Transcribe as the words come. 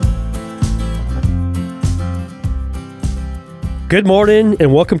Good morning,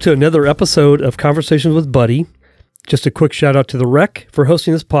 and welcome to another episode of Conversations with Buddy. Just a quick shout out to The Rec for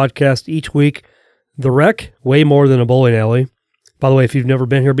hosting this podcast each week. The Rec, way more than a bowling alley. By the way, if you've never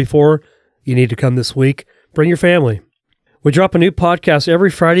been here before, you need to come this week. Bring your family. We drop a new podcast every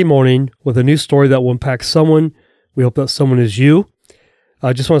Friday morning with a new story that will impact someone. We hope that someone is you.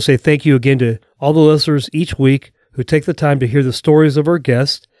 I just want to say thank you again to all the listeners each week who take the time to hear the stories of our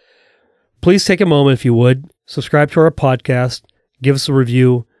guests. Please take a moment, if you would, subscribe to our podcast, give us a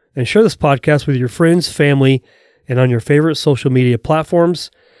review, and share this podcast with your friends, family, and on your favorite social media platforms.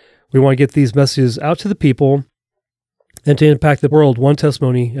 We want to get these messages out to the people and to impact the world one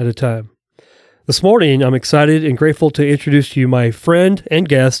testimony at a time. This morning, I'm excited and grateful to introduce to you my friend and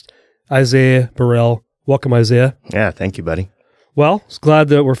guest, Isaiah Burrell. Welcome, Isaiah. Yeah, thank you, buddy. Well, it's glad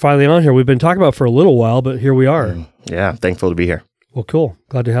that we're finally on here. We've been talking about it for a little while, but here we are. Yeah, I'm thankful to be here. Well, cool.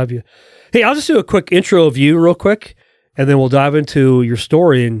 Glad to have you. Hey, I'll just do a quick intro of you real quick, and then we'll dive into your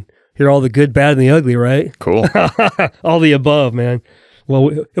story and hear all the good, bad, and the ugly, right? Cool. All the above, man.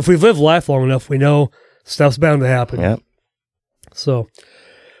 Well, if we've lived life long enough, we know stuff's bound to happen. Yep. So,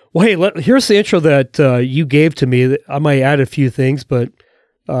 well, hey, here's the intro that you gave to me. I might add a few things, but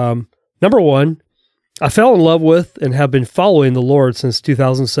number one, I fell in love with and have been following the Lord since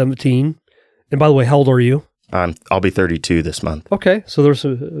 2017. And by the way, how old are you? I'll be 32 this month. Okay, so there's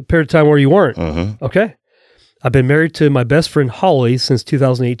a period of time where you weren't. Mm-hmm. Okay. I've been married to my best friend, Holly, since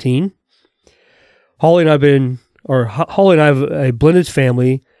 2018. Holly and I have a blended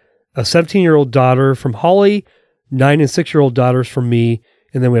family, a 17-year-old daughter from Holly, 9 and 6-year-old daughters from me,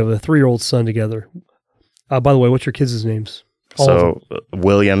 and then we have a 3-year-old son together. By the way, what's your kids' names?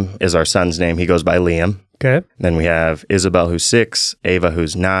 William is our son's name. He goes by Liam. Okay. Then we have Isabel, who's 6, Ava,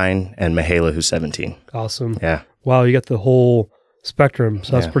 who's 9, and Mihaela, who's 17. Awesome. Yeah. Wow, you got the whole spectrum,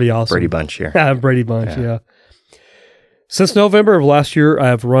 so that's pretty awesome. Brady Bunch here. Yeah, Brady Bunch, yeah. Since November of last year, I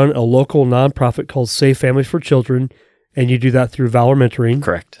have run a local nonprofit called Safe Families for Children, and you do that through Valor Mentoring.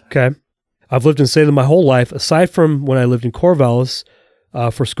 Correct. Okay. I've lived in Salem my whole life, aside from when I lived in Corvallis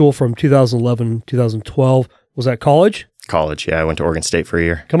for school from 2011 2012. Was that college? College, yeah. I went to Oregon State for a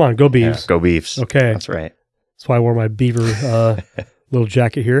year. Come on, go Beavs. Yeah, go Beavs. Okay. That's right. That's why I wore my Beaver little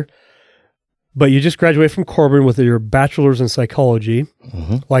jacket here. But you just graduated from Corbin with your bachelor's in psychology,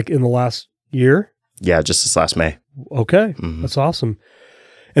 like in the last year? Yeah, just this last May. Okay, That's awesome.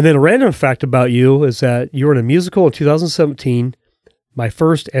 And then a random fact about you is that you were in a musical in 2017, my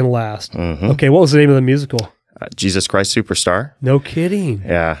first and last. Okay, what was the name of the musical? Jesus Christ Superstar. No kidding.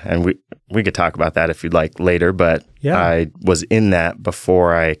 Yeah, and we could talk about that if you'd like later, but I was in that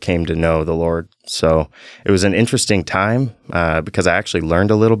before I came to know the Lord. So it was an interesting time because I actually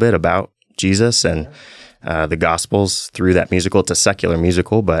learned a little bit about Jesus and the Gospels through that musical. It's a secular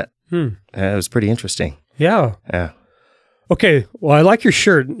musical, but it was pretty interesting. Yeah. Yeah. Okay, well, I like your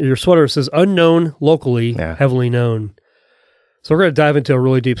shirt. Your sweater says unknown locally, heavily known. So we're going to dive into a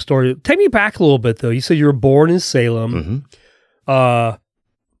really deep story. Take me back a little bit, though. You said you were born in Salem.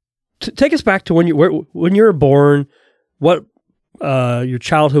 Take us back to when you were born, what your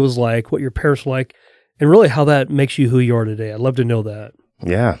childhood was like, what your parents were like, and really how that makes you who you are today. I'd love to know that.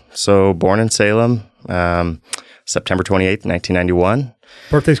 Yeah. So born in Salem, September 28th, 1991.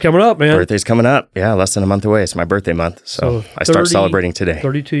 Birthday's coming up, man. Birthday's coming up. Yeah, less than a month away. It's my birthday month. So I start celebrating today.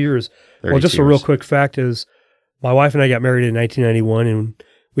 32 years. 32 well, just a years. real quick fact is my wife and I got married in 1991, and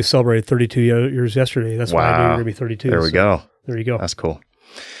we celebrated 32 years yesterday. That's why I knew you were going to be 32. There we go. There you go. That's cool.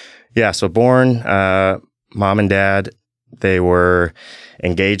 Yeah, so born, mom and dad, they were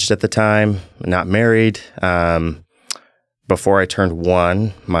engaged at the time, not married. Before I turned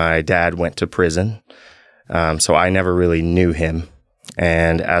 1, my dad went to prison, so I never really knew him.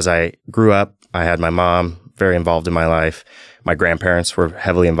 And as I grew up, I had my mom very involved in my life. My grandparents were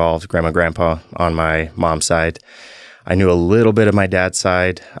heavily involved, grandma, grandpa on my mom's side. I knew a little bit of my dad's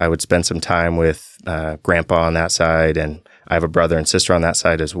side. I would spend some time with grandpa on that side, and I have a brother and sister on that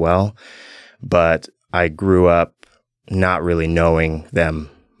side as well. But I grew up not really knowing them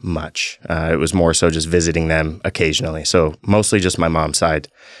much. It was more so just visiting them occasionally. So mostly just my mom's side.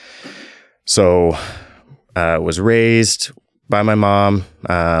 So was raised by my mom.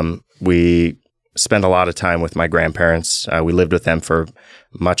 We spent a lot of time with my grandparents. We lived with them for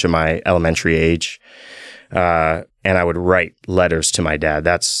much of my elementary age. And I would write letters to my dad.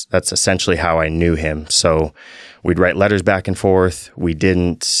 That's essentially how I knew him. So we'd write letters back and forth.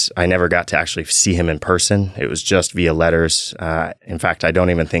 I never got to actually see him in person. It was just via letters. In fact, I don't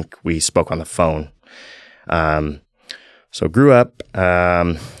even think we spoke on the phone. So grew up,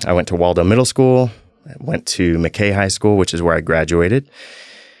 I went to Waldo Middle School, went to McKay High School, which is where I graduated.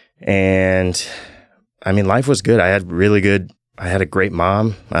 And I mean, life was good. I had really good I had a great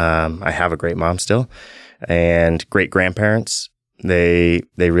mom. I have a great mom still, and great grandparents. They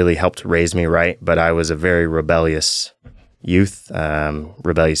really helped raise me right, but I was a very rebellious youth,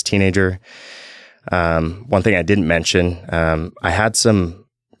 rebellious teenager. One thing I didn't mention, I had some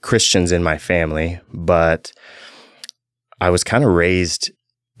Christians in my family, but I was kind of raised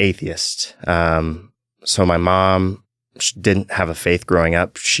atheist. So my mom didn't have a faith growing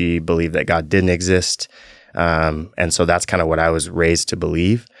up. She believed that God didn't exist. And so that's kind of what I was raised to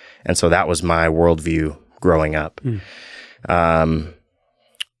believe. And so that was my worldview growing up.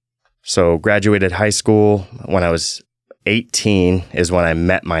 So graduated high school. When I was 18 is when I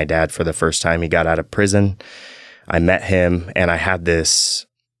met my dad for the first time. He got out of prison. I met him, and I had this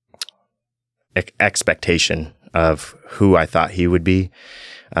expectation of who I thought he would be,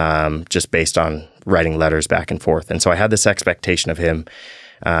 just based on writing letters back and forth. And so I had this expectation of him.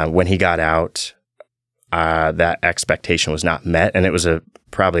 When he got out, that expectation was not met, and it was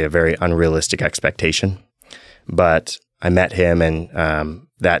probably a very unrealistic expectation. But I met him, and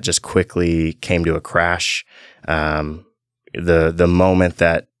that just quickly came to a crash. The moment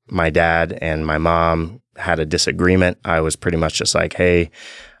that my dad and my mom had a disagreement, I was pretty much just like, hey,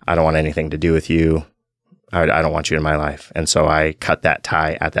 I don't want anything to do with you. I don't want you in my life. And so I cut that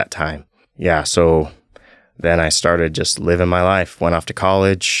tie at that time. Yeah, so then I started just living my life, went off to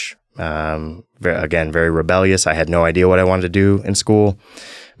college. Again, very rebellious. I had no idea what I wanted to do in school,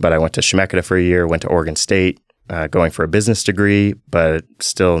 but I went to Chemeketa for a year, went to Oregon State, going for a business degree, but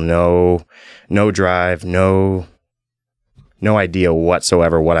still no drive, no idea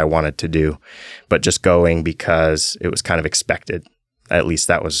whatsoever what I wanted to do, but just going because it was kind of expected. At least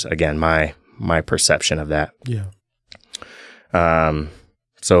that was, again, my perception of that. Yeah.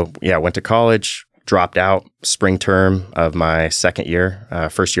 So yeah, went to college, dropped out spring term of my second year,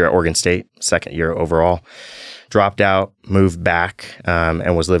 first year at Oregon State, second year overall. Dropped out, moved back,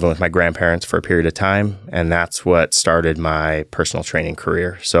 and was living with my grandparents for a period of time. And that's what started my personal training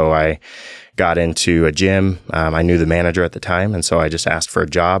career. So I got into a gym. I knew the manager at the time, and so I just asked for a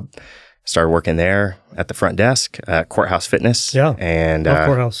job. Started working there at the front desk at Courthouse Fitness. Yeah, and love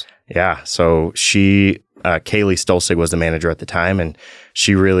Courthouse. Yeah, so Kaylee Stolzig was the manager at the time, and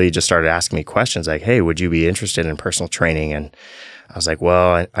she really just started asking me questions like, hey, would you be interested in personal training? And I was like,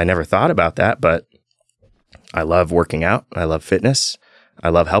 well, I never thought about that, but I love working out. I love fitness. I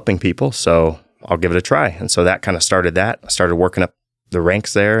love helping people, so I'll give it a try. And so that kind of started that. I started working up the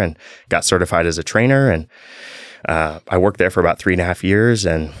ranks there and got certified as a trainer. And I worked there for about 3.5 years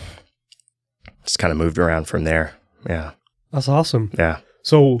and just kind of moved around from there. Yeah. That's awesome. Yeah.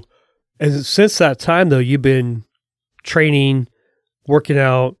 So and since that time, though, you've been training, working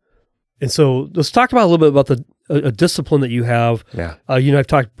out. And so let's talk about a little bit about a discipline that you have. Yeah. I've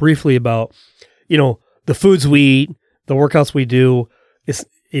talked briefly about, the foods we eat, the workouts we do. It's,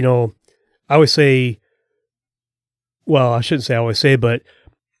 I always say, well, I shouldn't say I always say, but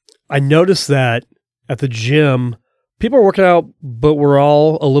I noticed that at the gym, people are working out, but we're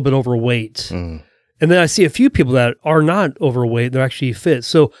all a little bit overweight. And then I see a few people that are not overweight. They're actually fit.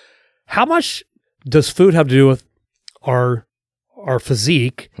 So how much does food have to do with our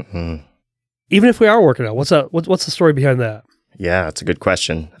physique? Even if we are working out, what's the story behind that? Yeah, that's a good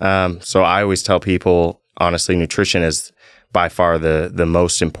question. So I always tell people, honestly, nutrition is by far the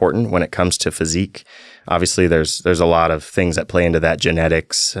most important when it comes to physique. Obviously, there's a lot of things that play into that,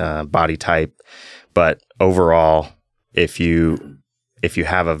 genetics, body type, but overall, if you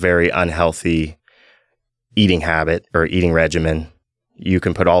have a very unhealthy eating habit or eating regimen, you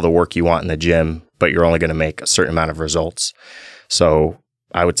can put all the work you want in the gym, but you're only going to make a certain amount of results. So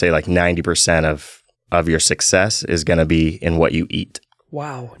I would say like 90% of your success is going to be in what you eat.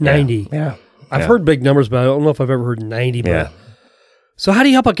 Wow, 90. Yeah. I've heard big numbers, but I don't know if I've ever heard 90. But Yeah. So how do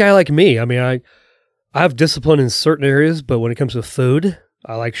you help a guy like me? I mean, I have discipline in certain areas, but when it comes to food,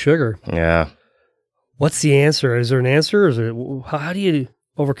 I like sugar. Yeah. What's the answer? Is there an answer? Or how do you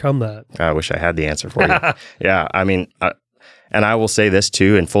overcome that? I wish I had the answer for you. Yeah. I mean, and I will say this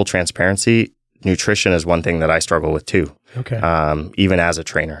too, in full transparency, nutrition is one thing that I struggle with too. Okay. Even as a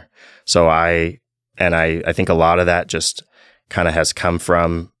trainer. So I think a lot of that just kind of has come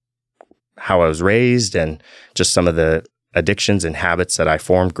from how I was raised and just some of the addictions and habits that I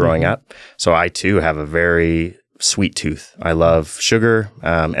formed growing up. So I too have a very sweet tooth. I love sugar.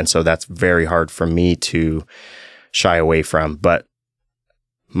 And so that's very hard for me to shy away from. But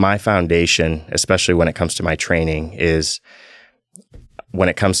my foundation, especially when it comes to my training, is when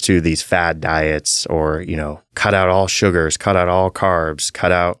it comes to these fad diets or, cut out all sugars, cut out all carbs,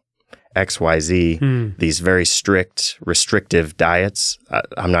 cut out XYZ, these very strict, restrictive diets,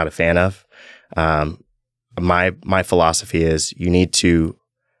 I'm not a fan of. my philosophy is you need to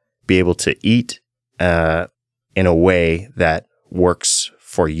be able to eat in a way that works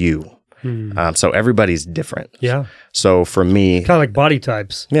for you. So everybody's different. Yeah. So for me, Kind of like body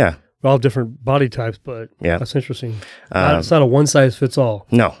types. yeah, We're all different body types, but yeah, that's interesting. It's not a one size fits all.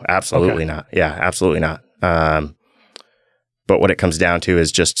 no, absolutely not. Yeah, absolutely not. But what it comes down to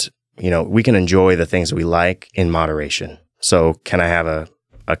is just, we can enjoy the things we like in moderation. So can I have a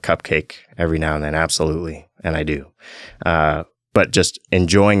cupcake every now and then? Absolutely. And I do. But just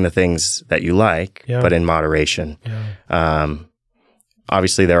enjoying the things that you like, but in moderation. Yeah.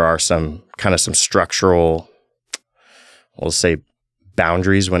 Obviously, there are some structural, we'll say,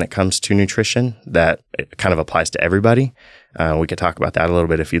 boundaries when it comes to nutrition that it kind of applies to everybody. We could talk about that a little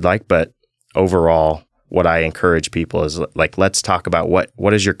bit if you'd like. But overall, what I encourage people is like, let's talk about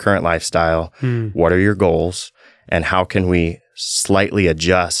what is your current lifestyle? What are your goals? And how can we slightly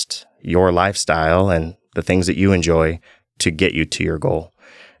adjust your lifestyle and the things that you enjoy to get you to your goal?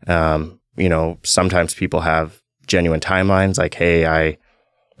 Sometimes people have genuine timelines like, hey, I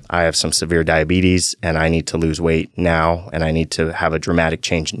have some severe diabetes and I need to lose weight now and I need to have a dramatic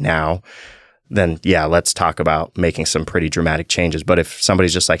change now. Then yeah, let's talk about making some pretty dramatic changes. But if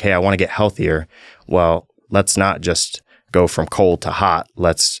somebody's just like, hey, I want to get healthier, well, let's not just go from cold to hot.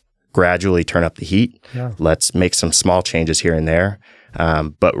 Let's gradually turn up the heat. Yeah. Let's make some small changes here and there.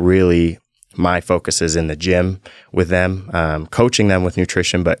 But really, my focus is in the gym with them, coaching them with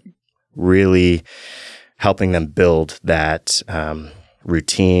nutrition, but really helping them build that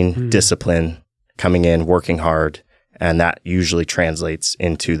routine, discipline, coming in, working hard. And that usually translates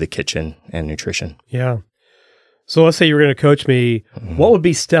into the kitchen and nutrition. Yeah. So let's say you were going to coach me. What would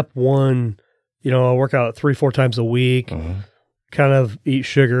be step one? I work out 3-4 times a week, kind of eat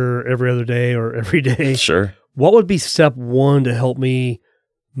sugar every other day or every day. Sure. What would be step one to help me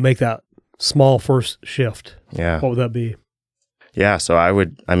make that small first shift? Yeah. What would that be? Yeah. So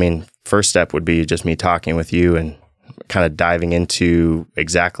first step would be just me talking with you and kind of diving into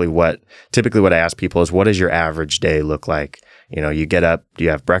exactly typically what I ask people is, what does your average day look like? You get up, do you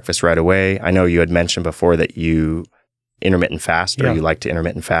have breakfast right away? I know you had mentioned before that you intermittent fast or you like to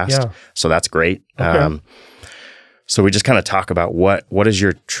intermittent fast. Yeah. So that's great. Okay. So we just kind of talk about what does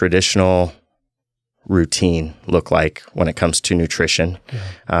your traditional routine look like when it comes to nutrition?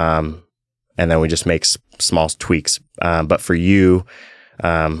 Yeah. And then we just make small tweaks. But for you,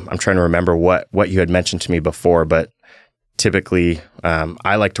 I'm trying to remember what you had mentioned to me before, but typically,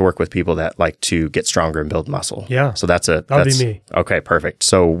 I like to work with people that like to get stronger and build muscle. Yeah. So that's be me. Okay, perfect.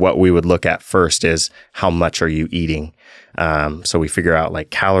 So what we would look at first is how much are you eating? So we figure out like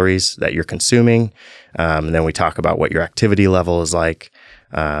calories that you're consuming. And then we talk about what your activity level is like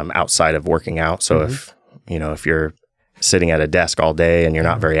outside of working out. So if you're sitting at a desk all day and you're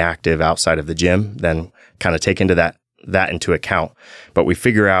not very active outside of the gym, then kind of take into that into account. But we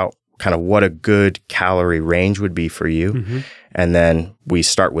figure out kind of what a good calorie range would be for you. And then we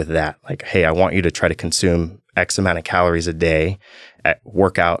start with that. Like, hey, I want you to try to consume X amount of calories a day,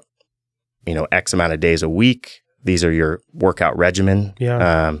 workout, X amount of days a week. These are your workout regimen.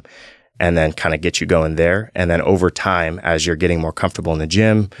 Yeah. And then kind of get you going there. And then over time, as you're getting more comfortable in the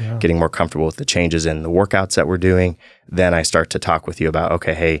gym, getting more comfortable with the changes in the workouts that we're doing, then I start to talk with you about,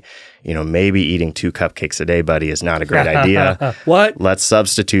 okay, hey, maybe eating 2 cupcakes a day, buddy, is not a great idea. What? Let's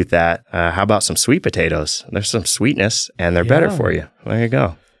substitute that. How about some sweet potatoes? There's some sweetness and they're better for you. There you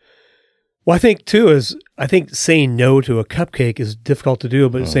go. Well, I think too saying no to a cupcake is difficult to do,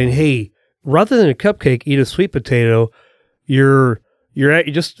 but saying, hey, rather than a cupcake, eat a sweet potato, you're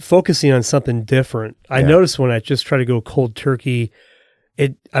just focusing on something different. I notice when I just try to go cold turkey,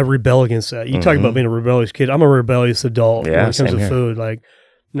 I rebel against that. You talk about being a rebellious kid. I'm a rebellious adult when it comes to food. Like,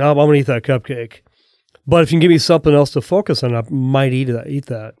 no, I'm going to eat that cupcake. But if you can give me something else to focus on, I might eat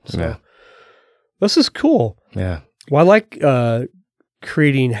that. So this is cool. Yeah. Well, I like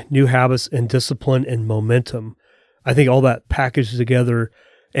creating new habits and discipline and momentum. I think all that packaged together,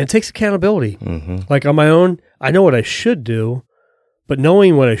 and it takes accountability. Like on my own, I know what I should do, but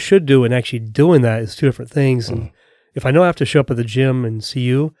knowing what I should do and actually doing that is two different things. And if I know I have to show up at the gym and see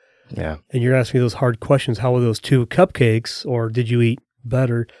you, and you're asking me those hard questions, how were those 2 cupcakes, or did you eat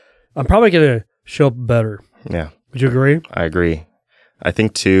better? I'm probably going to show up better. Yeah. Would you agree? I agree. I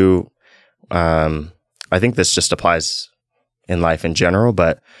think too, I think this just applies in life in general,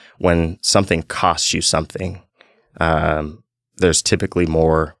 but when something costs you something, there's typically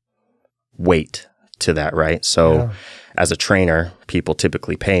more weight to that, right? So as a trainer, people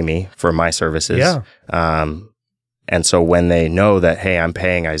typically pay me for my services. Yeah. And so when they know that, hey, I'm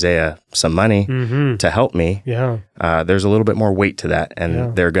paying Isaiah some money to help me, there's a little bit more weight to that.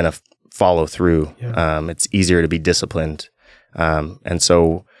 And they're going to follow through. Yeah. It's easier to be disciplined. And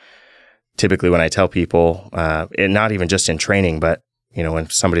so typically when I tell people, and not even just in training, but when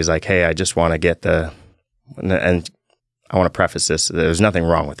somebody's like, hey, I just want to get and I want to preface this, there's nothing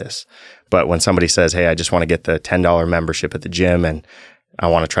wrong with this. But when somebody says, hey, I just want to get the $10 membership at the gym and I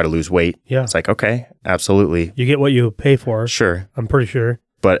want to try to lose weight, it's like, okay, absolutely. You get what you pay for. Sure. I'm pretty sure.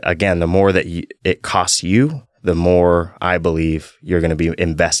 But again, the more that it costs you, the more I believe you're going to be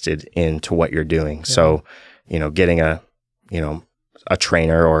invested into what you're doing. Yeah. So, getting a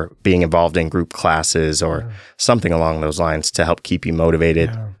trainer or being involved in group classes or something along those lines to help keep you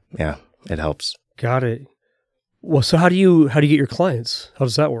motivated. Yeah, it helps. Got it. Well, so how do you get your clients? How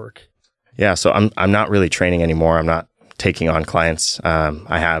does that work? Yeah, so I'm not really training anymore. I'm not taking on clients.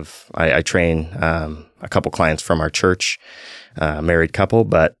 I train a couple clients from our church, married couple,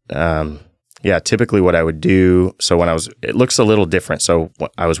 but typically what I would do. So it looks a little different. So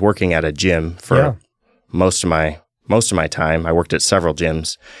I was working at a gym for most of my time. I worked at several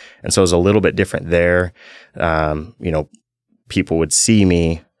gyms, and so it was a little bit different there. People would see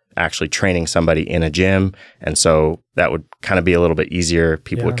me actually training somebody in a gym, and so that would kind of be a little bit easier.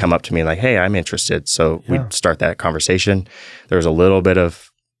 People would come up to me like, hey, I'm interested. So we'd start that conversation. There was a little bit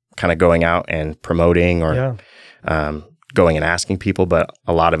of kind of going out and promoting or going and asking people, but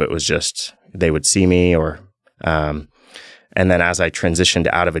a lot of it was just they would see me or and then as I transitioned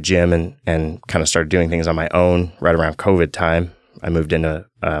out of a gym and kind of started doing things on my own right around COVID time, I moved into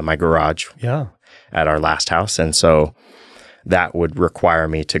my garage at our last house. And so that would require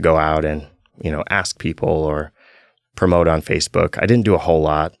me to go out and, ask people or promote on Facebook. I didn't do a whole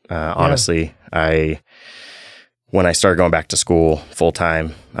lot. Honestly, when I started going back to school full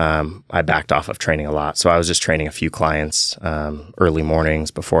time, I backed off of training a lot. So I was just training a few clients early mornings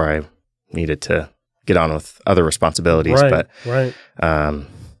before I needed to get on with other responsibilities. Right.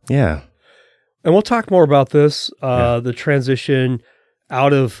 Yeah. And we'll talk more about this, the transition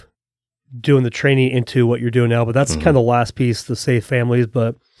out of doing the training into what you're doing now, but that's kind of the last piece, the safe families.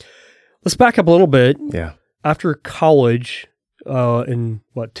 But let's back up a little bit. Yeah. After college, in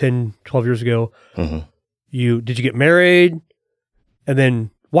 10, 12 years ago, did you get married? And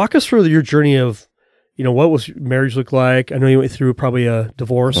then walk us through your journey of, what was marriage look like? I know you went through probably a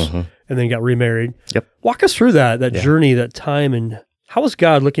divorce and then got remarried. Yep. Walk us through that journey, that time, and how was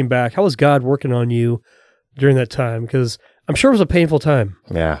God looking back? How was God working on you during that time? Because I'm sure it was a painful time.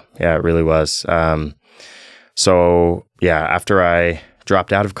 Yeah, it really was. After I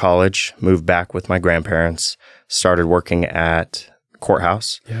dropped out of college, moved back with my grandparents, started working at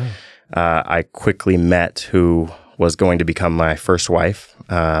courthouse. Yeah. I quickly met who was going to become my first wife.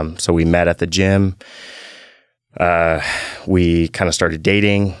 So we met at the gym. We kind of started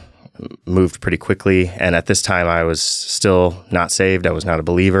dating, moved pretty quickly. And at this time, I was still not saved. I was not a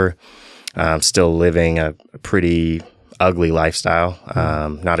believer. Still living a pretty ugly lifestyle,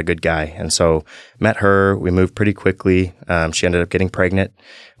 not a good guy. And so met her, we moved pretty quickly. She ended up getting pregnant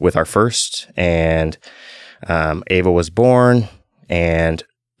with our first, and Ava was born, and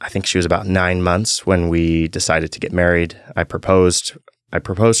I think she was about 9 months when we decided to get married. I proposed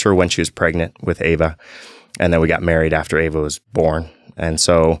to her when she was pregnant with Ava, and then we got married after Ava was born. And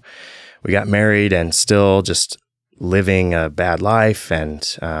so we got married and still just living a bad life,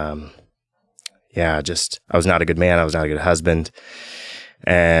 and I was not a good man. I was not a good husband,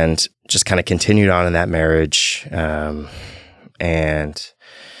 and just kind of continued on in that marriage. And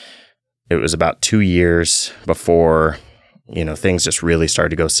it was about 2 years before, things just really started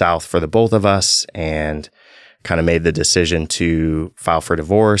to go south for the both of us, and kind of made the decision to file for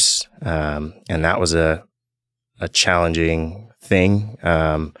divorce. And that was a challenging thing.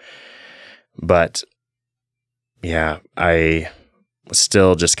 But I was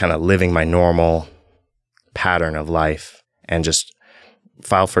still just kind of living my normal pattern of life, and just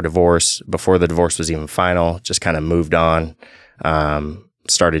filed for divorce before the divorce was even final. Just kind of moved on,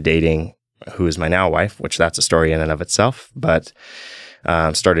 started dating who is my now wife, which that's a story in and of itself, but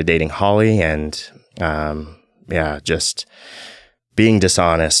started dating Holly, and just being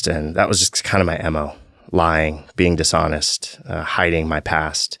dishonest. And that was just kind of my MO, lying, being dishonest, hiding my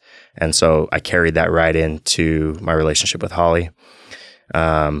past. And so I carried that right into my relationship with Holly.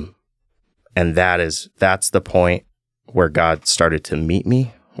 And that's the point where God started to meet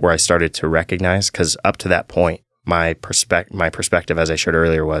me, where I started to recognize, because up to that point, my perspective, as I shared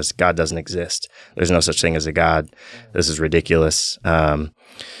earlier, was God doesn't exist. There's no such thing as a God. This is ridiculous. But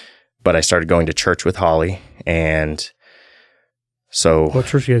I started going to church with Holly, and so what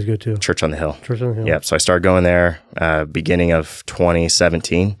church do you guys go to? Church on the Hill. Church on the Hill. Yep. So I started going there beginning of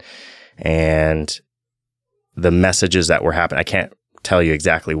 2017, and the messages that were happening, I can't tell you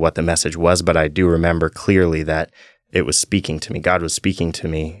exactly what the message was, but I do remember clearly that it was speaking to me. God was speaking to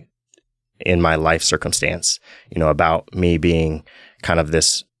me in my life circumstance, about me being kind of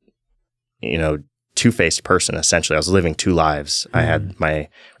this, two-faced person, essentially. I was living two lives. I had my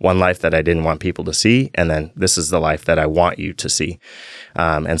one life that I didn't want people to see, and then this is the life that I want you to see.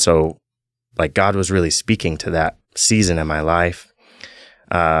 And so, like, God was really speaking to that season in my life.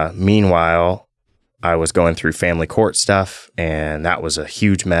 Meanwhile, I was going through family court stuff, and that was a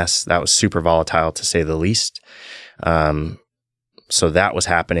huge mess. That was super volatile, to say the least. So that was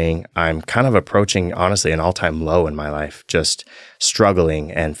happening. I'm kind of approaching, honestly, an all-time low in my life, just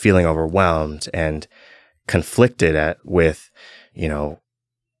struggling and feeling overwhelmed and conflicted with,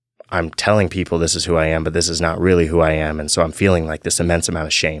 I'm telling people this is who I am, but this is not really who I am. And so I'm feeling like this immense amount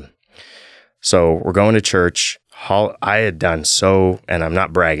of shame. So we're going to church. I had done and I'm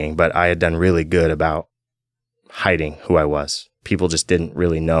not bragging, but I had done really good about hiding who I was. People just didn't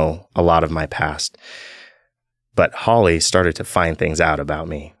really know a lot of my past. But Holly started to find things out about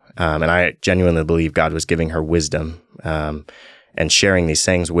me. And I genuinely believe God was giving her wisdom and sharing these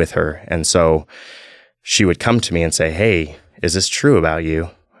things with her. And so she would come to me and say, "Hey, is this true about you?"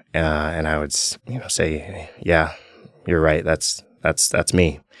 And I would, say, "Yeah, you're right. That's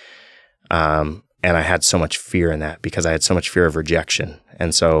me." And I had so much fear in that because I had so much fear of rejection.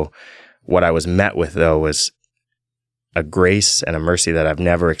 And so what I was met with, though, was a grace and a mercy that I've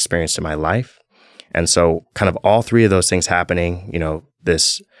never experienced in my life. And so kind of all three of those things happening,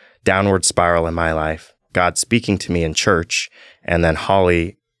 this downward spiral in my life, God speaking to me in church, and then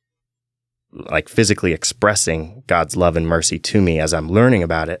Holly like physically expressing God's love and mercy to me as I'm learning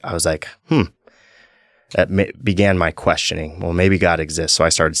about it, I was like, that began my questioning. Well, maybe God exists. So I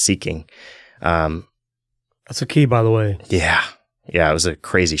started seeking. That's a key, by the way. Yeah. Yeah. It was a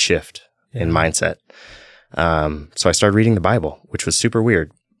crazy shift in mindset. So I started reading the Bible, which was super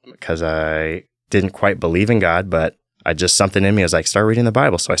weird because I didn't quite believe in God, but something in me was like, start reading the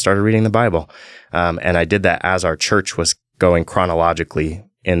Bible. So I started reading the Bible. And I did that as our church was going chronologically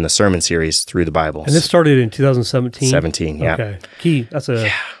in the sermon series through the Bible. And this started in 2017? 17, yeah. Okay. Key. It's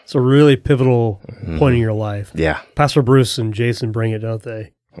a really pivotal point in your life. Yeah. Pastor Bruce and Jason bring it, don't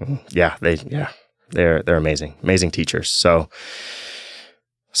they? Yeah. They're amazing. Amazing teachers. So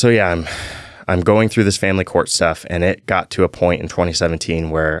yeah, I'm going through this family court stuff, and it got to a point in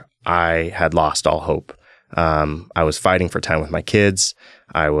 2017 where I had lost all hope. I was fighting for time with my kids.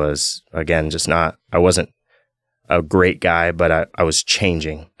 I was, again, I wasn't a great guy, but I was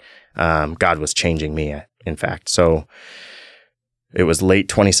changing. God was changing me, in fact. So it was late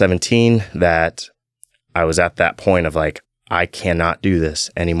 2017 that I was at that point of like, I cannot do this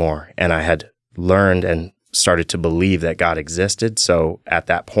anymore. And I had learned and started to believe that God existed. So at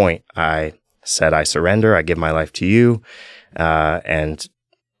that point, I said, I surrender. I give my life to you. And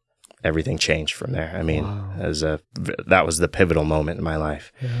everything changed from there. I mean, that was the pivotal moment in my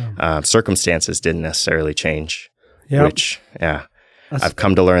life. Yeah. Circumstances didn't necessarily change, which, I've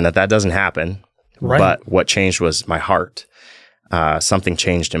come to learn that doesn't happen. Right. But what changed was my heart. Something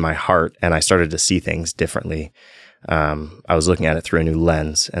changed in my heart, and I started to see things differently. I was looking at it through a new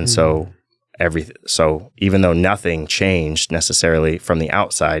lens. And so even though nothing changed necessarily from the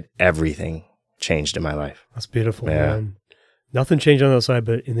outside, everything changed in my life. That's beautiful, man. Nothing changed on the outside,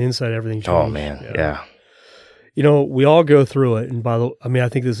 but in the inside, everything changed. Oh, man. Yeah. We all go through it. And I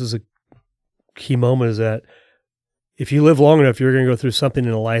think this is a key moment, is that if you live long enough, you're going to go through something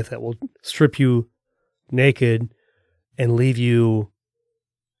in life that will strip you naked and leave you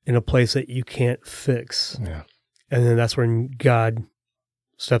in a place that you can't fix. Yeah. And then that's when God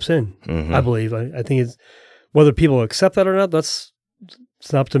steps in, I believe. I think it's, whether people accept that or not, it's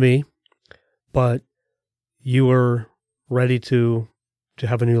not up to me. But you were ready to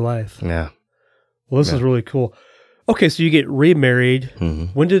have a new life. Yeah. Well, this is really cool. Okay, so you get remarried.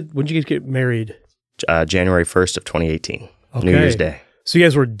 When did you get married? January 1st of 2018, New Year's Day. So you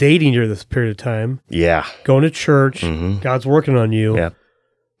guys were dating during this period of time. Yeah. Going to church. God's working on you.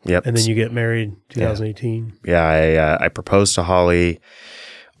 Yep. And then you get married 2018. Yeah, I proposed to Holly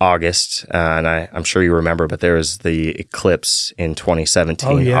August, and I'm sure you remember, but there was the eclipse in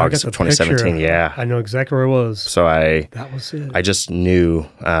 2017, August of 2017. Picture. Yeah. I know exactly where it was. So that was it. I just knew,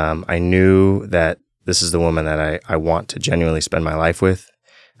 I knew that this is the woman that I want to genuinely spend my life with.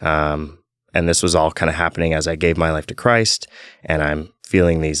 And this was all kind of happening as I gave my life to Christ, and I'm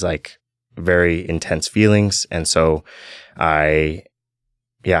feeling these like very intense feelings. And so I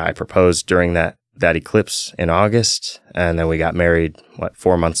proposed during that eclipse in August, and then we got married,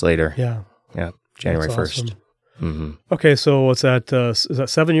 4 months later? Yeah. January 1st. Awesome. Okay, so what's that? Is that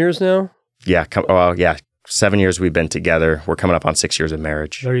 7 years now? Yeah. 7 years we've been together. We're coming up on 6 years of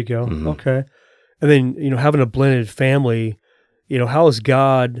marriage. There you go. Okay. And then, having a blended family, how has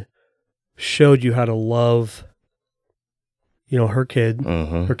God showed you how to love, her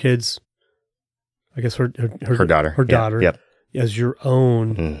kids, I guess her daughter, Yep. as your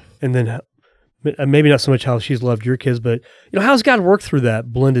own. And then maybe not so much how she's loved your kids, but, how's God worked through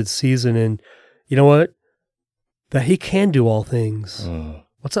that blended season? And you know what? That he can do all things.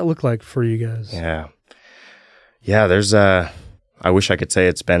 What's that look like for you guys? Yeah, there's I wish I could say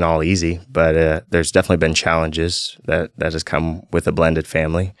it's been all easy, but there's definitely been challenges that has come with a blended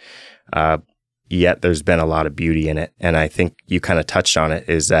family. Yet there's been a lot of beauty in it. And I think you kind of touched on it,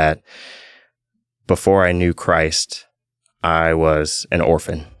 is that before I knew Christ, I was an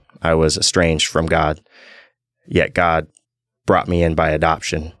orphan. I was estranged from God. Yet God brought me in by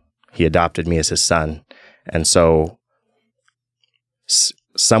adoption. He adopted me as his son. And so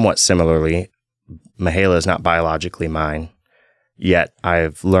somewhat similarly, Mihaela is not biologically mine, yet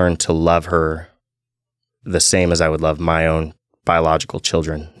I've learned to love her the same as I would love my own biological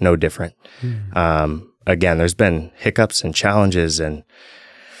children, no different. Again, there's been hiccups and challenges, and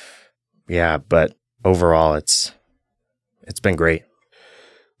but overall it's been great.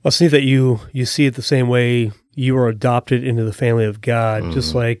 I'll see that you see it the same way. You were adopted into the family of God,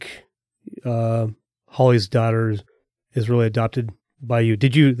 just like Holly's daughter is really adopted by you.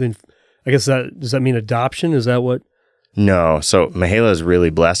 Did you then? I guess does that mean adoption? Is that what? No. So Mihaela is really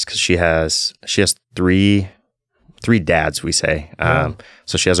blessed because she has three dads, we say.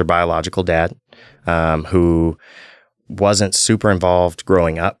 So she has her biological dad, who wasn't super involved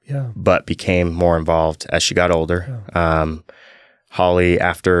growing up, but became more involved as she got older. Holly,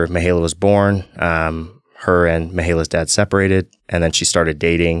 after Mihaela was born, her and Mihaela's dad separated, and then she started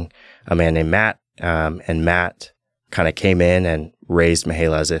dating a man named Matt, and Matt kind of came in and raised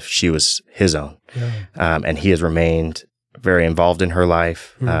Mihaela as if she was his own. And he has remained very involved in her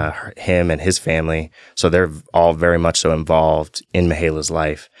life, him and his family. So they're all very much so involved in Mihaela's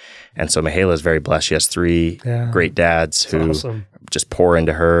life. And so Mihaela is very blessed. She has three great dads who just pour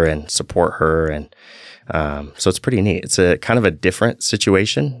into her and support her. And so it's pretty neat. It's a kind of a different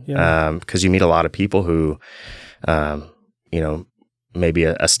situation because you meet a lot of people who, maybe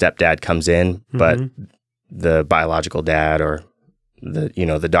a stepdad comes in, but the biological dad or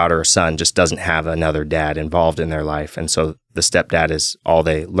the daughter or son just doesn't have another dad involved in their life. And so the stepdad is all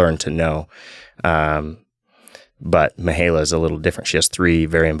they learn to know. But Mihaela is a little different. She has three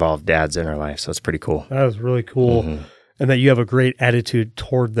very involved dads in her life. So it's pretty cool. That is really cool. And that you have a great attitude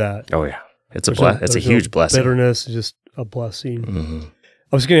toward that. Oh yeah. It's a huge blessing. Bitterness is just a blessing.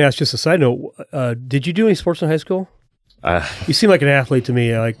 I was going to ask just a side note. Did you do any sports in high school? You seem like an athlete to me.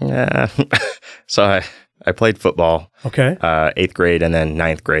 Yeah. So I played football. Okay. 8th grade and then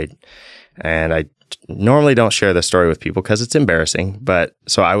 9th grade. And I normally don't share this story with people because it's embarrassing. But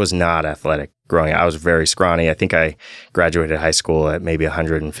so I was not athletic growing up. I was very scrawny. I think I graduated high school at maybe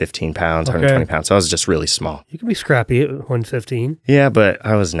 115 pounds, 120 pounds. So I was just really small. You can be scrappy at 115. Yeah, but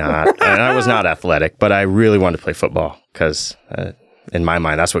I was not. And I was not athletic, but I really wanted to play football because in my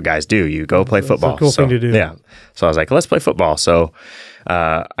mind, that's what guys do. You go play football. It's a cool thing to do. Yeah. So I was like, let's play football. So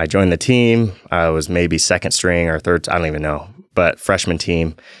I joined the team. I was maybe second string or third, I don't even know, but freshman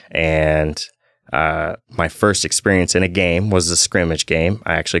team. And my first experience in a game was a scrimmage game.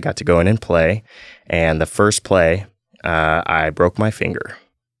 I actually got to go in and play. And the first play, I broke my finger.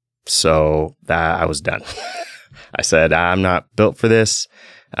 So I was done. I said, I'm not built for this.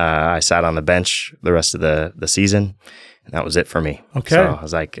 I sat on the bench the rest of the season. And that was it for me. Okay. So I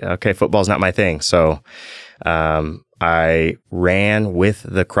was like, okay, football's not my thing. So I ran with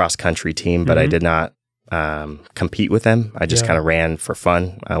the cross country team, but I did not compete with them. I just kind of ran for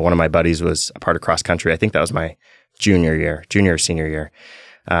fun. One of my buddies was a part of cross country. I think that was my junior or senior year.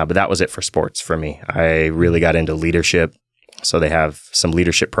 But that was it for sports for me. I really got into leadership. So they have some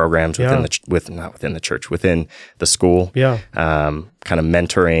leadership programs within within the school. Yeah. Kind of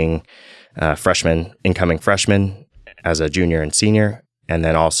mentoring incoming freshmen as a junior and senior, and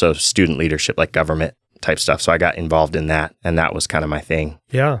then also student leadership, like government type stuff. So I got involved in that, and that was kind of my thing.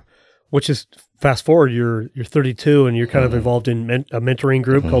 Yeah. Which is, fast forward, you're 32 and you're kind of involved in a mentoring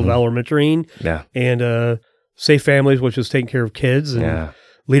group called Valor Mentoring. Yeah. And Safe Families, which is taking care of kids and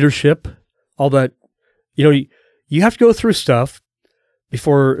leadership, all that. You have to go through stuff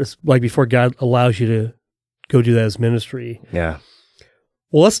before God allows you to go do that as ministry. Yeah.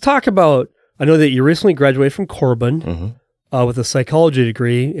 Well, let's talk about, I know that you recently graduated from Corbin with a psychology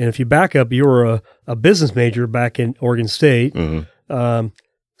degree. And if you back up, you were a business major back in Oregon State.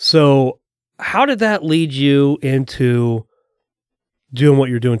 So how did that lead you into doing what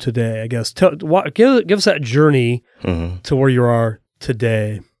you're doing today, I guess. Give us that journey to where you are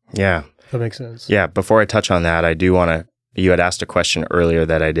today. Yeah. If that makes sense. Yeah. Before I touch on that, I do want to, you had asked a question earlier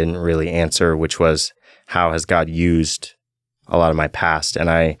that I didn't really answer, which was, how has God used a lot of my past?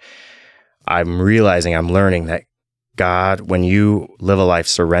 And I'm realizing, I'm learning that God, when you live a life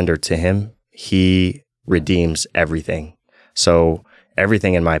surrendered to Him, He redeems everything. So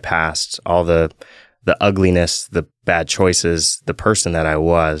everything in my past, all the ugliness, the bad choices, the person that I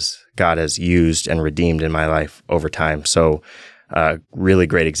was, God has used and redeemed in my life over time. So a really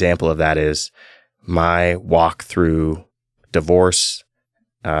great example of that is my walk through divorce,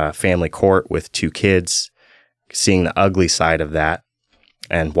 family court with 2 kids, seeing the ugly side of that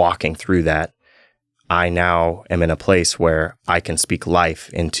and walking through that. I now am in a place where I can speak life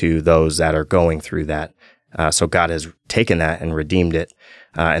into those that are going through that. So God has taken that and redeemed it.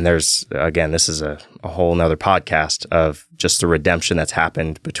 And there's, again, this is a whole nother podcast of just the redemption that's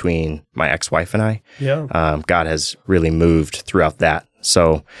happened between my ex-wife and I. Yeah. God has really moved throughout that.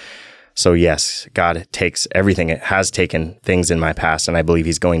 So yes, God takes everything. It has taken things in my past, and I believe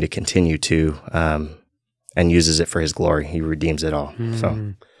He's going to continue to, and uses it for His glory. He redeems it all.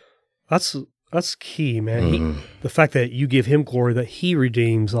 So that's key, man. The fact that you give Him glory, that He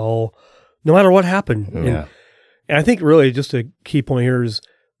redeems all, no matter what happened. Yeah. And I think really just a key point here is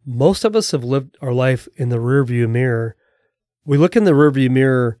most of us have lived our life in the rearview mirror. We look in the rearview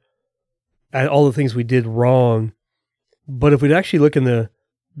mirror at all the things we did wrong, but if we'd actually look in the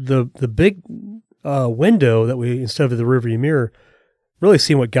big window that we, instead of the rearview mirror, really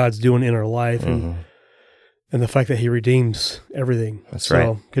seeing what God's doing in our life and the fact that He redeems everything. That's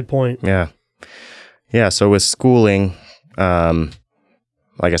right. Good point. Yeah. Yeah. So with schooling,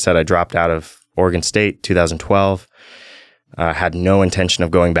 like I said, I dropped out of Oregon State 2012. Had no intention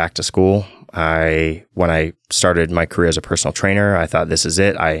of going back to school. When I started my career as a personal trainer, I thought, this is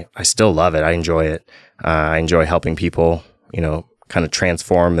it. I still love it. I enjoy it. I enjoy helping people, kind of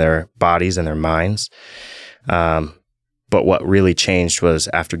transform their bodies and their minds. But what really changed was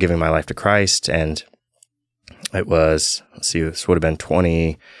after giving my life to Christ, and it was, this would have been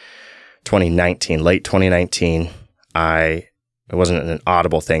 2019, late 2019. It wasn't an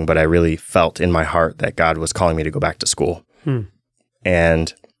audible thing, but I really felt in my heart that God was calling me to go back to school.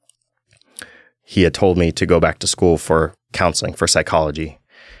 And He had told me to go back to school for counseling, for psychology.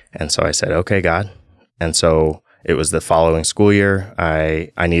 And so I said, okay, God. And so it was the following school year.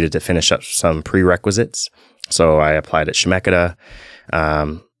 I needed to finish up some prerequisites. So I applied at Shemeketa,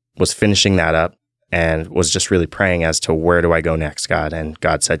 was finishing that up, and was just really praying as to where do I go next, God? And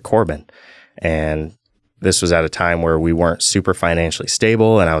God said, Corbin. And this was at a time where we weren't super financially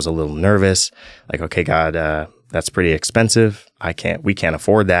stable, and I was a little nervous. Like, okay, God, that's pretty expensive. We can't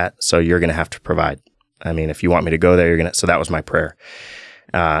afford that. So you're going to have to provide. I mean, if you want me to go there, so that was my prayer.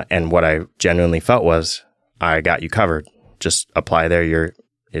 And what I genuinely felt was, I got you covered. Just apply there. You're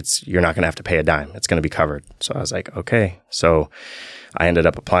not going to have to pay a dime. It's going to be covered. So I was like, okay. So I ended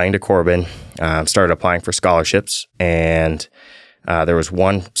up applying to Corbin, started applying for scholarships, and there was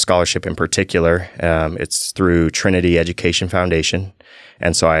one scholarship in particular. It's through Trinity Education Foundation.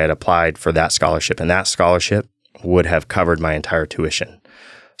 And so I had applied for that scholarship, and that scholarship would have covered my entire tuition.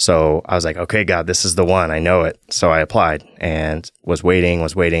 So I was like, okay, God, this is the one. I know it. So I applied and was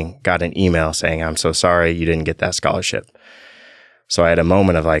waiting, got an email saying, I'm so sorry you didn't get that scholarship. So I had a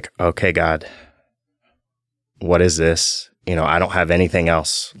moment of like, okay, God, what is this? I don't have anything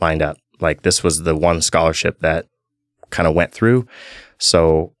else lined up. Like, this was the one scholarship that kind of went through.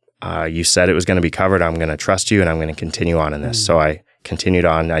 So you said it was going to be covered. I'm going to trust you, and I'm going to continue on in this. So I continued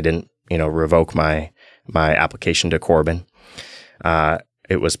on. I didn't, revoke my application to Corbin.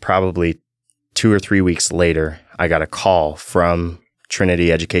 It was probably 2 or 3 weeks later, I got a call from Trinity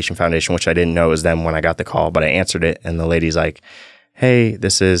Education Foundation, which I didn't know it was them when I got the call, but I answered it, and the lady's like, hey,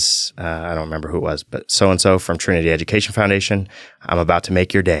 this is, I don't remember who it was, but so-and-so from Trinity Education Foundation. I'm about to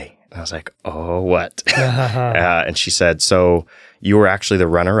make your day. And I was like, oh, what? And she said, so you were actually the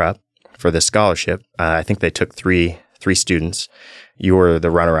runner-up for this scholarship. I think they took three students. You were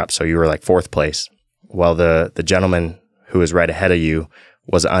the runner-up, so you were like 4th place. Well, the gentleman who was right ahead of you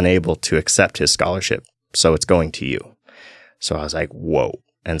was unable to accept his scholarship, so it's going to you. So I was like, whoa.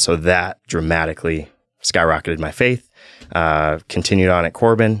 And so that dramatically skyrocketed my faith, continued on at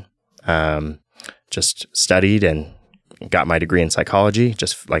Corbin, just studied and got my degree in psychology.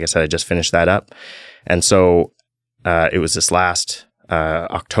 Just like I said, I just finished that up. And so it was this last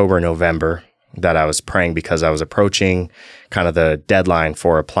October, November that I was praying, because I was approaching kind of the deadline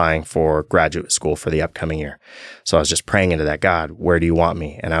for applying for graduate school for the upcoming year. So I was just praying into that, God, where do you want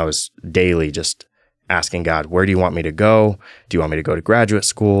me? And I was daily just asking God, where do you want me to go? Do you want me to go to graduate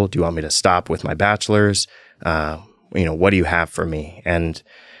school? Do you want me to stop with my bachelor's? What do you have for me? And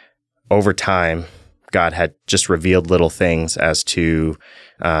over time, God had just revealed little things as to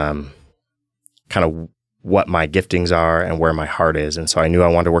kind of what my giftings are and where my heart is. And so I knew I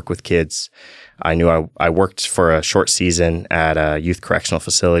wanted to work with kids. I knew I worked for a short season at a youth correctional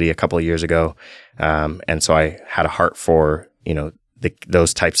facility a couple of years ago. And so I had a heart for,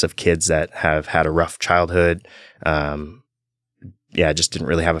 those types of kids that have had a rough childhood. Just didn't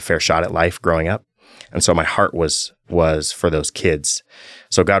really have a fair shot at life growing up. And so my heart was for those kids.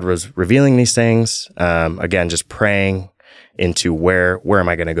 So God was revealing these things, again, just praying into where am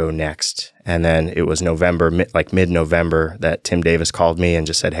I going to go next? And then it was November, mid-November, that Tim Davis called me and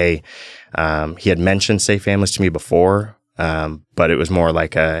just said, hey, he had mentioned Safe Families to me before, but it was more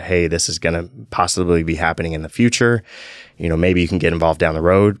like hey, this is going to possibly be happening in the future. Maybe you can get involved down the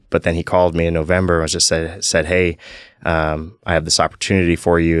road. But then he called me in November and just said, hey, I have this opportunity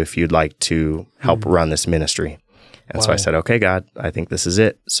for you if you'd like to help run this ministry. And so I said, okay, God, I think this is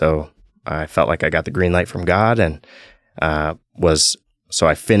it. So I felt like I got the green light from God, and so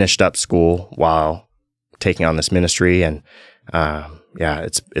I finished up school while taking on this ministry, and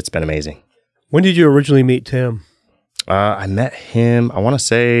it's been amazing. When did you originally meet Tim? I met him, I want to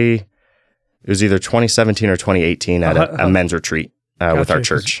say it was either 2017 or 2018 at a men's retreat with our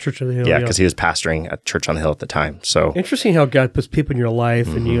church. Church on the Hill. Yeah, because he was pastoring at Church on the Hill at the time. So interesting how God puts people in your life,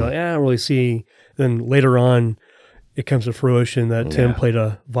 and you I don't really see. Then later on, it comes to fruition that Tim played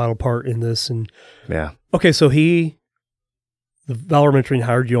a vital part in this. And okay, so the Valor Mentoring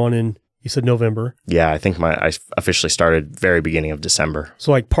hired you on in, you said November. Yeah, I think I officially started very beginning of December.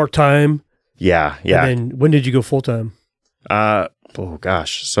 So like part-time? Yeah. And then when did you go full-time? Oh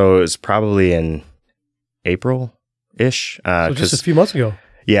gosh. So it was probably in April-ish. So just a few months ago.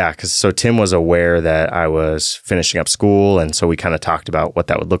 Yeah, because Tim was aware that I was finishing up school, and so we kind of talked about what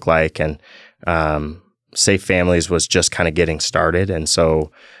that would look like, and Safe Families was just kind of getting started, and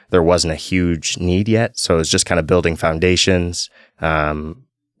so there wasn't a huge need yet. So it was just kind of building foundations,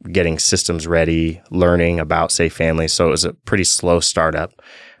 getting systems ready, learning about Safe Families. So it was a pretty slow startup.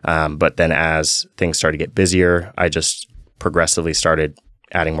 But then as things started to get busier, I just progressively started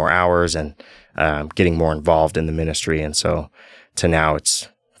adding more hours and getting more involved in the ministry. And so to now it's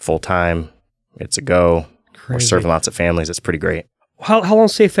full-time. It's a go. Crazy. We're serving lots of families. It's pretty great. How long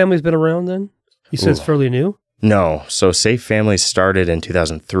Safe Families been around then? You said it's fairly new? No. So Safe Families started in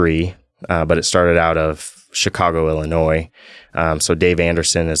 2003, but it started out of Chicago, Illinois. So Dave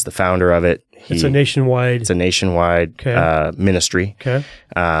Anderson is the founder of it. It's a nationwide ministry. Okay.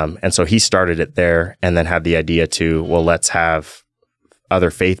 And so he started it there and then had the idea let's have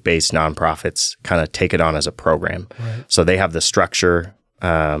other faith-based nonprofits kind of take it on as a program. Right. So they have the structure,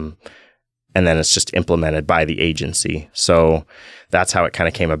 and then it's just implemented by the agency. So that's how it kind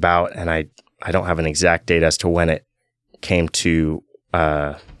of came about. And I don't have an exact date as to when it came to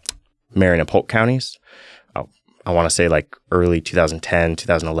Marion and Polk counties. I want to say like early 2010,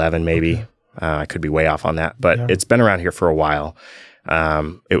 2011, maybe. Okay. I could be way off on that, but it's been around here for a while.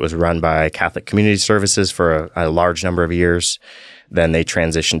 It was run by Catholic Community Services for a large number of years. Then they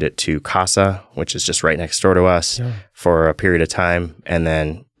transitioned it to CASA, which is just right next door to us, for a period of time. And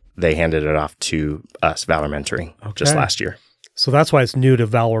then they handed it off to us, Valor Mentoring, just last year. So that's why it's new to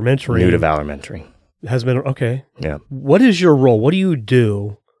Valor Mentoring. New to Valor Mentoring. Has been, okay. Yeah. What is your role? What do you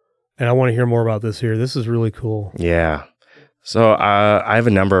do? And I want to hear more about this here. This is really cool. Yeah. So I have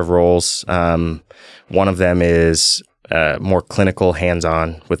a number of roles. One of them is more clinical,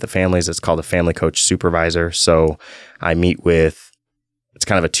 hands-on with the families. It's called a family coach supervisor. So I meet with, it's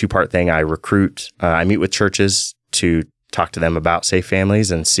kind of a two-part thing. I meet with churches to talk to them about Safe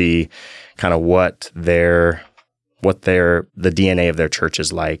Families and see kind of what the DNA of their church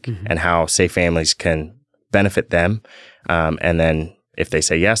is like, and how Safe Families can benefit them. And then if they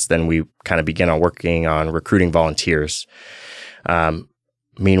say yes, then we kind of begin working on recruiting volunteers.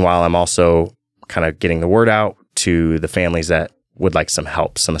 Meanwhile, I'm also kind of getting the word out to the families that would like some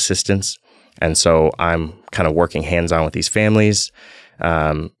help, some assistance. And so I'm kind of working hands-on with these families,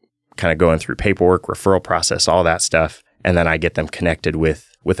 kind of going through paperwork, referral process, all that stuff. And then I get them connected with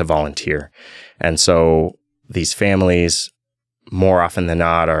a volunteer. And so these families, more often than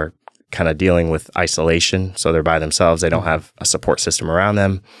not, are kind of dealing with isolation. So they're by themselves. They don't have a support system around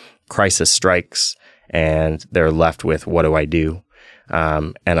them. Crisis strikes, and they're left with, what do I do?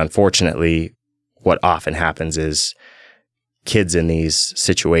 And unfortunately, what often happens is kids in these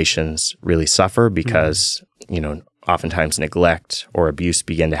situations really suffer because, oftentimes neglect or abuse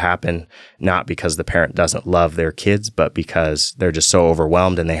begin to happen, not because the parent doesn't love their kids, but because they're just so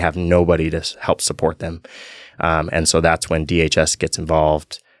overwhelmed and they have nobody to help support them. And so that's when DHS gets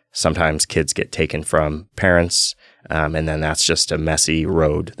involved. Sometimes kids get taken from parents, and then that's just a messy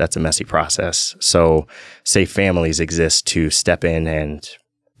road. That's a messy process. So Safe Families exist to step in and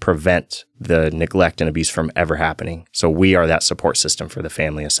prevent the neglect and abuse from ever happening. So we are that support system for the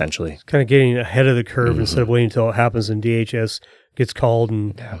family, essentially. Kind of getting ahead of the curve instead of waiting until it happens and DHS gets called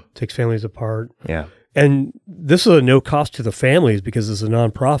and takes families apart. Yeah. And this is a no cost to the families because it's a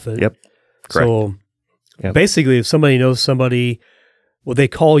nonprofit. Yep. Correct. So basically, if somebody knows somebody, will they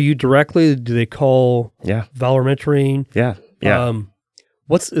call you directly? Do they call Valor Mentoring? Yeah. Yeah.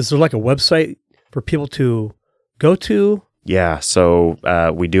 Is there like a website for people to go to? Yeah. So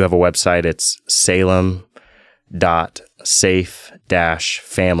we do have a website. It's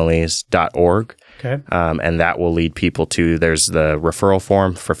salem.safe-families.org. Okay. And that will lead people to, there's the referral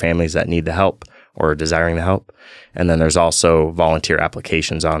form for families that need the help or desiring the help. And then there's also volunteer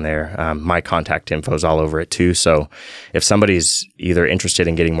applications on there. My contact info is all over it too. So if somebody's either interested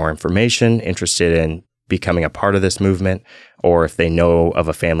in getting more information, interested in becoming a part of this movement, or if they know of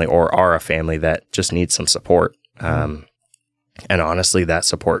a family or are a family that just needs some support, and honestly, that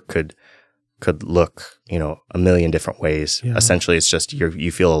support could look, a million different ways. Yeah. Essentially, it's just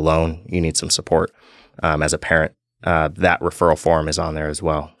you feel alone. You need some support as a parent. That referral form is on there as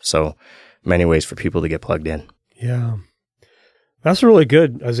well. So many ways for people to get plugged in. Yeah. That's really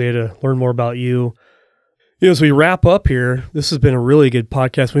good, Isaiah, to learn more about you. As we wrap up here, this has been a really good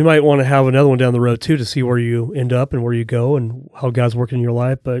podcast. We might want to have another one down the road too to see where you end up and where you go and how God's working in your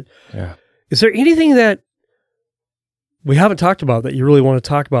life. But is there anything that we haven't talked about that you really want to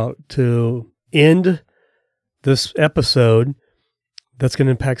talk about to end this episode that's going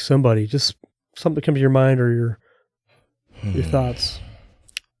to impact somebody? Just something that comes to your mind or your thoughts.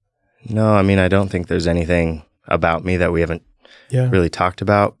 No, I don't think there's anything about me that we haven't really talked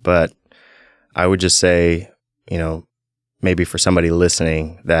about, but I would just say, maybe for somebody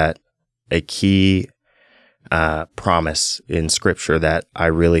listening, that a key promise in Scripture that I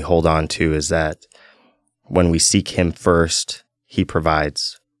really hold on to is that when we seek Him first, He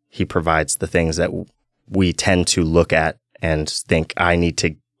provides. He provides the things that we tend to look at and think, I need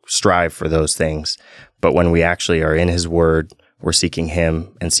to strive for those things. But when we actually are in His Word, we're seeking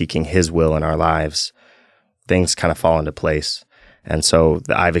Him and seeking His will in our lives, things kind of fall into place. And so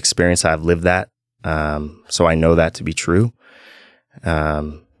I've experienced, I've lived that. So I know that to be true. I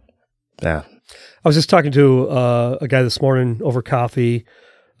was just talking to a guy this morning over coffee.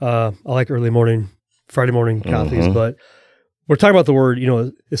 I like early morning, Friday morning coffees, but we're talking about the word,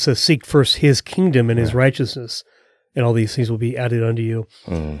 it says seek first His kingdom and His righteousness, and all these things will be added unto you.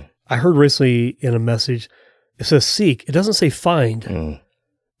 I heard recently in a message, it says seek. It doesn't say find. And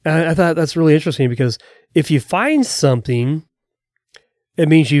I thought that's really interesting because if you find something, it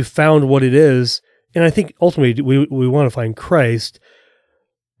means you found what it is. And I think ultimately we want to find Christ,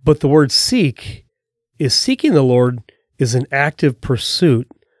 but the word seek is seeking the Lord is an active pursuit.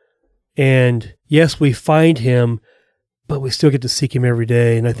 And yes, we find Him, but we still get to seek Him every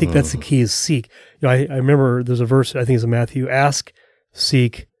day. And I think that's the key is seek. I remember there's a verse, I think it's in Matthew, ask,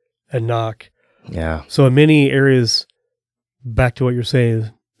 seek, and knock. Yeah. So in many areas, back to what you're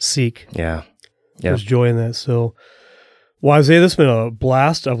saying, seek. Yeah. There's joy in that. So, well, Isaiah, this has been a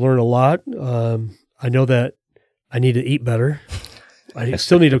blast. I've learned a lot. I know that I need to eat better. I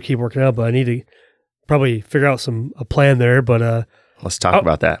still need to keep working out, but I need to probably figure out a plan there. But let's talk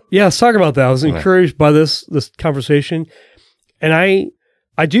about that. Yeah, let's talk about that. I was encouraged by this conversation, and I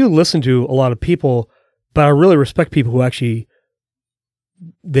do listen to a lot of people, but I really respect people who actually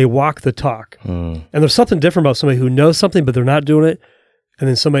they walk the talk. And there's something different about somebody who knows something, but they're not doing it, and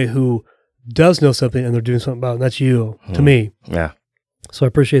then somebody who does know something and they're doing something about it. And that's you, to me. Yeah. So I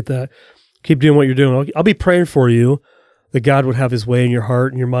appreciate that. Keep doing what you're doing. I'll be praying for you that God would have His way in your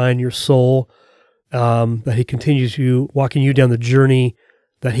heart and your mind, your soul, that He continues walking you down the journey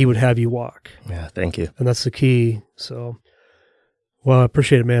that He would have you walk. Yeah, thank you. And that's the key. So, well, I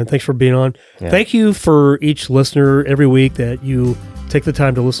appreciate it, man. Thanks for being on. Yeah. Thank you for each listener every week that you take the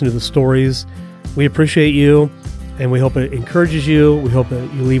time to listen to the stories. We appreciate you, and we hope it encourages you. We hope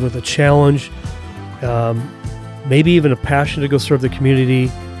that you leave with a challenge, maybe even a passion to go serve the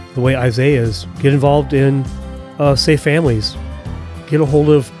community the way Isaiah is. Get involved in Safe Families. Get a hold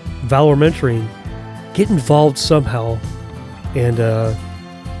of Valor Mentoring. Get involved somehow. And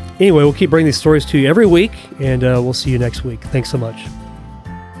anyway, we'll keep bringing these stories to you every week, and we'll see you next week. Thanks so much.